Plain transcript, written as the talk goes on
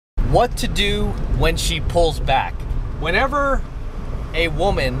What to do when she pulls back. Whenever a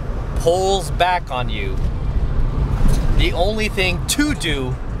woman pulls back on you, the only thing to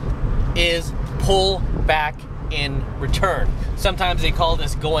do is pull back in return. Sometimes they call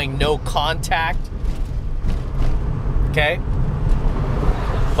this going no contact. Okay?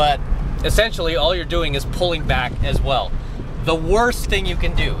 But essentially all you're doing is pulling back as well. The worst thing you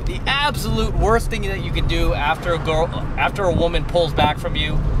can do, the absolute worst thing that you can do after a woman pulls back from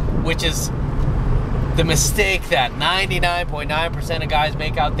you, which is the mistake that 99.9% of guys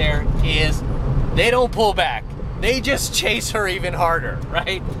make out there, is they don't pull back. They just chase her even harder,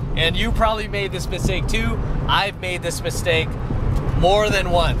 right? And you probably made this mistake too. I've made this mistake more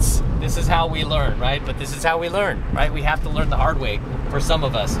than once. This is how we learn, right? But this is how we learn, right? We have to learn the hard way for some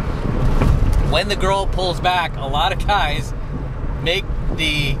of us. When the girl pulls back, a lot of guys make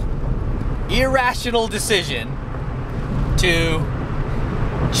the irrational decision to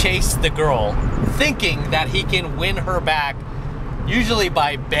chase the girl, thinking that he can win her back, usually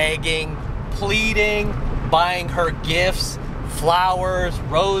by begging, pleading, buying her gifts, flowers,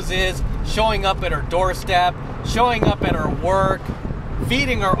 roses, showing up at her doorstep, showing up at her work,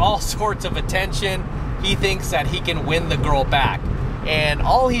 feeding her all sorts of attention. He thinks that he can win the girl back. And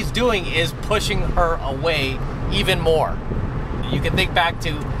all he's doing is pushing her away even more. You can think back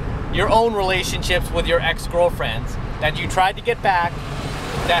to your own relationships with your ex-girlfriends that you tried to get back,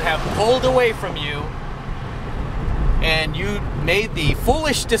 that have pulled away from you, and you made the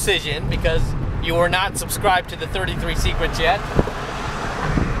foolish decision, because you were not subscribed to the 33 Secrets yet,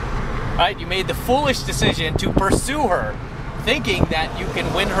 right? You made the foolish decision to pursue her, thinking that you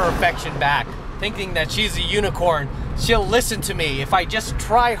can win her affection back, thinking that she's a unicorn. She'll listen to me if I just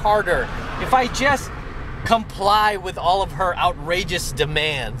try harder, if I just comply with all of her outrageous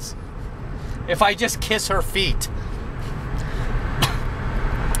demands, if I just kiss her feet,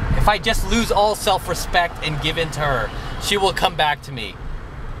 if I just lose all self-respect and give in to her, she will come back to me.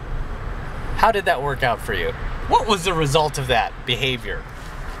 How did that work out for you? What was the result of that behavior?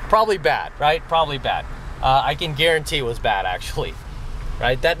 Probably bad, right? Probably bad. I can guarantee it was bad, actually,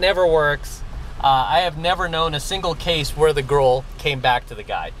 right? That never works. I have never known a single case where the girl came back to the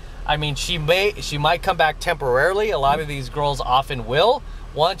guy. I mean, she might come back temporarily. A lot of these girls often will.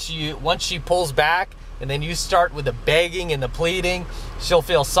 Once she pulls back, and then you start with the begging and the pleading, she'll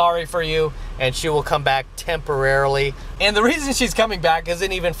feel sorry for you and she will come back temporarily. And the reason she's coming back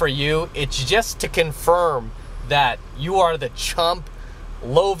isn't even for you. It's just to confirm that you are the chump,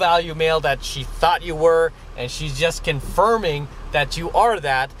 low value male that she thought you were, and she's just confirming that you are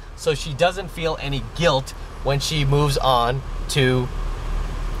that, so she doesn't feel any guilt when she moves on to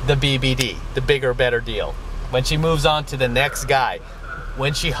the BBD, the bigger, better deal. When she moves on to the next guy,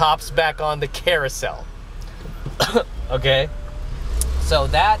 when she hops back on the carousel. Okay? So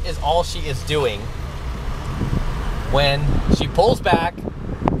that is all she is doing when she pulls back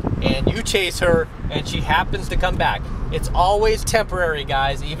and you chase her and she happens to come back. It's always temporary,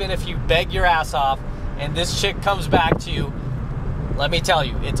 guys. Even if you beg your ass off and this chick comes back to you, let me tell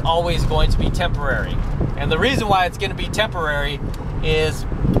you, it's always going to be temporary. And the reason why it's going to be temporary is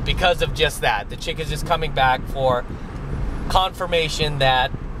because of just that. The chick is just coming back for confirmation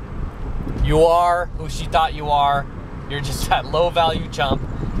that you are who she thought you are. You're just that low value chump,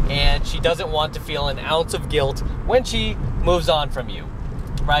 and she doesn't want to feel an ounce of guilt when she moves on from you,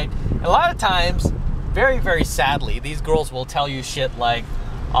 right? And a lot of times, very, very sadly, these girls will tell you shit like,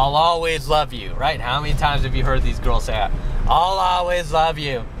 I'll always love you, right? How many times have you heard these girls say that? I'll always love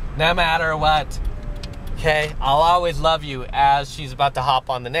you, no matter what. Okay, I'll always love you, as she's about to hop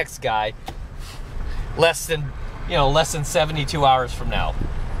on the next guy less than 72 hours from now.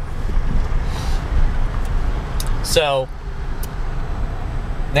 So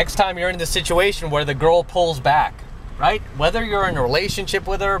next time you're in the situation where the girl pulls back, right? Whether you're in a relationship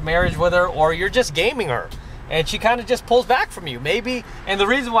with her, marriage with her, or you're just gaming her, and she kind of just pulls back from you, maybe. And the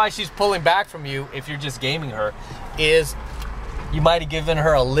reason why she's pulling back from you, if you're just gaming her, is you might have given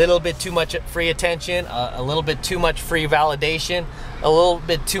her a little bit too much free attention, a little bit too much free validation, a little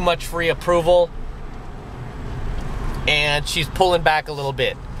bit too much free approval, and she's pulling back a little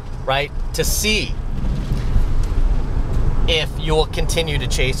bit, right? To see if you will continue to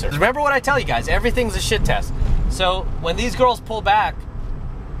chase her. Remember what I tell you guys, everything's a shit test. So when these girls pull back,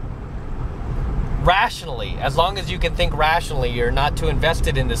 rationally, as long as you can think rationally, you're not too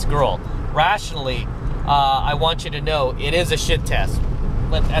invested in this girl. Rationally, I want you to know it is a shit test.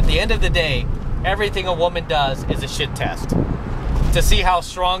 But at the end of the day, everything a woman does is a shit test. To see how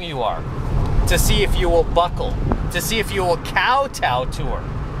strong you are. To see if you will buckle. To see if you will kowtow to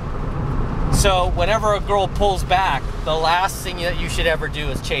her. So whenever a girl pulls back, the last thing that you should ever do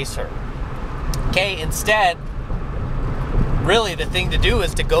is chase her. Okay, instead, really the thing to do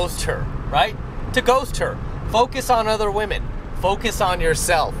is to ghost her, right? To ghost her. Focus on other women. Focus on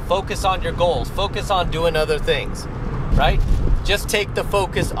yourself. Focus on your goals. Focus on doing other things, right? Just take the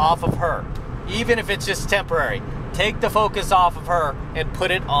focus off of her. Even if it's just temporary. Take the focus off of her and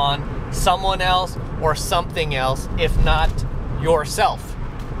put it on someone else or something else, if not yourself.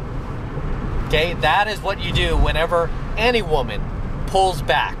 Okay, that is what you do whenever any woman pulls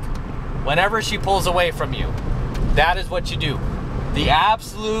back. Whenever she pulls away from you, that is what you do. The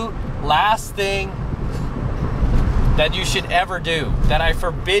absolute last thing that you should ever do, that I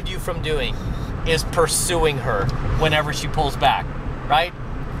forbid you from doing, is pursuing her whenever she pulls back, right?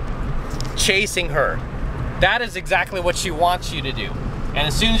 Chasing her. That is exactly what she wants you to do. And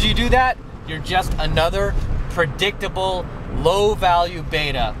as soon as you do that, you're just another predictable, low-value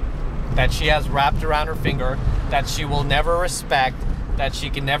beta that she has wrapped around her finger, that she will never respect, that she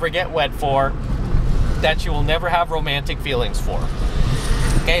can never get wet for, that she will never have romantic feelings for.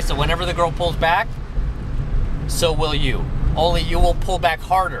 Okay, so whenever the girl pulls back, so will you. Only you will pull back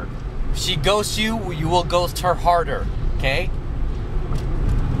harder. If she ghosts you, you will ghost her harder, okay?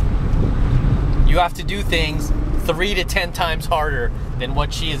 You have to do things 3 to 10 times harder than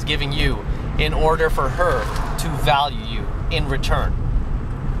what she is giving you in order for her to value you in return.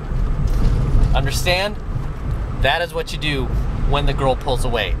 Understand? That is what you do when the girl pulls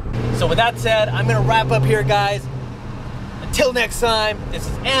away. So with that said, I'm gonna wrap up here, guys. Until next time, this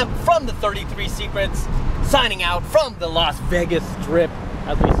is Amp from the 33 Secrets, signing out from the Las Vegas Strip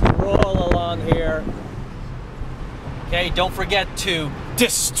as we stroll along here. Okay, don't forget to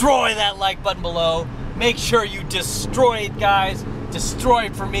destroy that like button below. Make sure you destroy it, guys. Destroy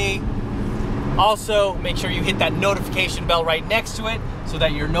it for me. Also, make sure you hit that notification bell right next to it so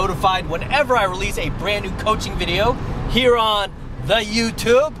that you're notified whenever I release a brand new coaching video here on the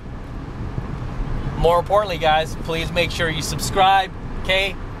YouTube. More importantly, guys, please make sure you subscribe,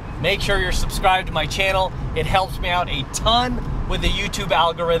 okay? Make sure you're subscribed to my channel. It helps me out a ton with the YouTube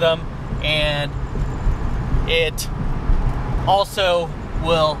algorithm, and it also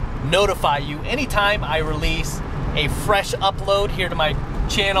will notify you anytime I release a fresh upload here to my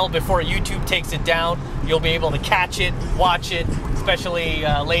channel before YouTube takes it down. You'll be able to catch it, watch it, especially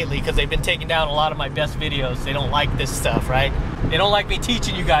lately, because they've been taking down a lot of my best videos. They don't like this stuff, right? They don't like me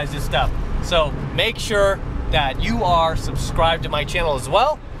teaching you guys this stuff. So make sure that you are subscribed to my channel as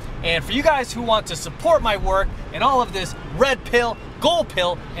well. And for you guys who want to support my work and all of this red pill, gold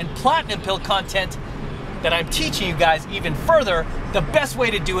pill, and platinum pill content that I'm teaching you guys even further, the best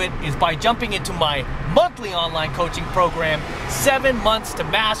way to do it is by jumping into my monthly online coaching program, 7 Months to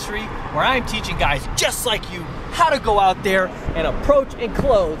Mastery, where I'm teaching guys just like you how to go out there and approach and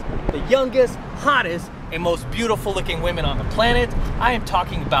close the youngest, hottest, and most beautiful looking women on the planet. I am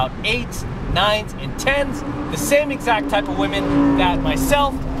talking about 8s, 9s, and 10s, the same exact type of women that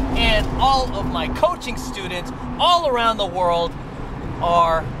myself and all of my coaching students all around the world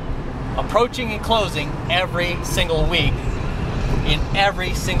are approaching and closing every single week in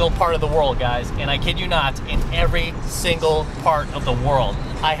every single part of the world, guys. And I kid you not, in every single part of the world.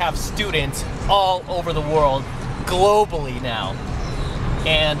 I have students all over the world, globally now.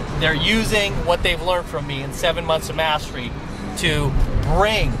 And they're using what they've learned from me in 7 Months of Mastery to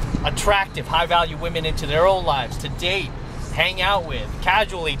bring attractive, high-value women into their own lives, to date, hang out with,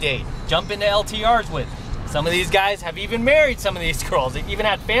 casually date, jump into LTRs with. Some of these guys have even married some of these girls. They even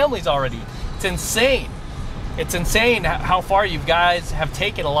had families already. It's insane. It's insane how far you guys have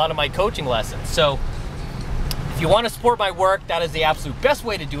taken a lot of my coaching lessons. So if you want to support my work, that is the absolute best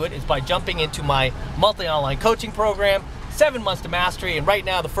way to do it, is by jumping into my monthly online coaching program, 7 Months to Mastery. And right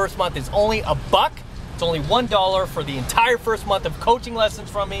now the first month is only $1. It's only $1 for the entire first month of coaching lessons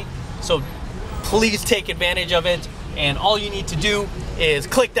from me. So please take advantage of it. And all you need to do is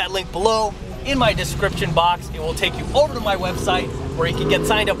click that link below in my description box. It will take you over to my website where you can get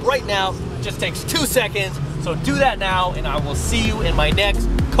signed up right now. It just takes 2 seconds. So do that now, and I will see you in my next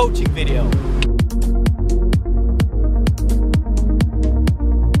coaching video.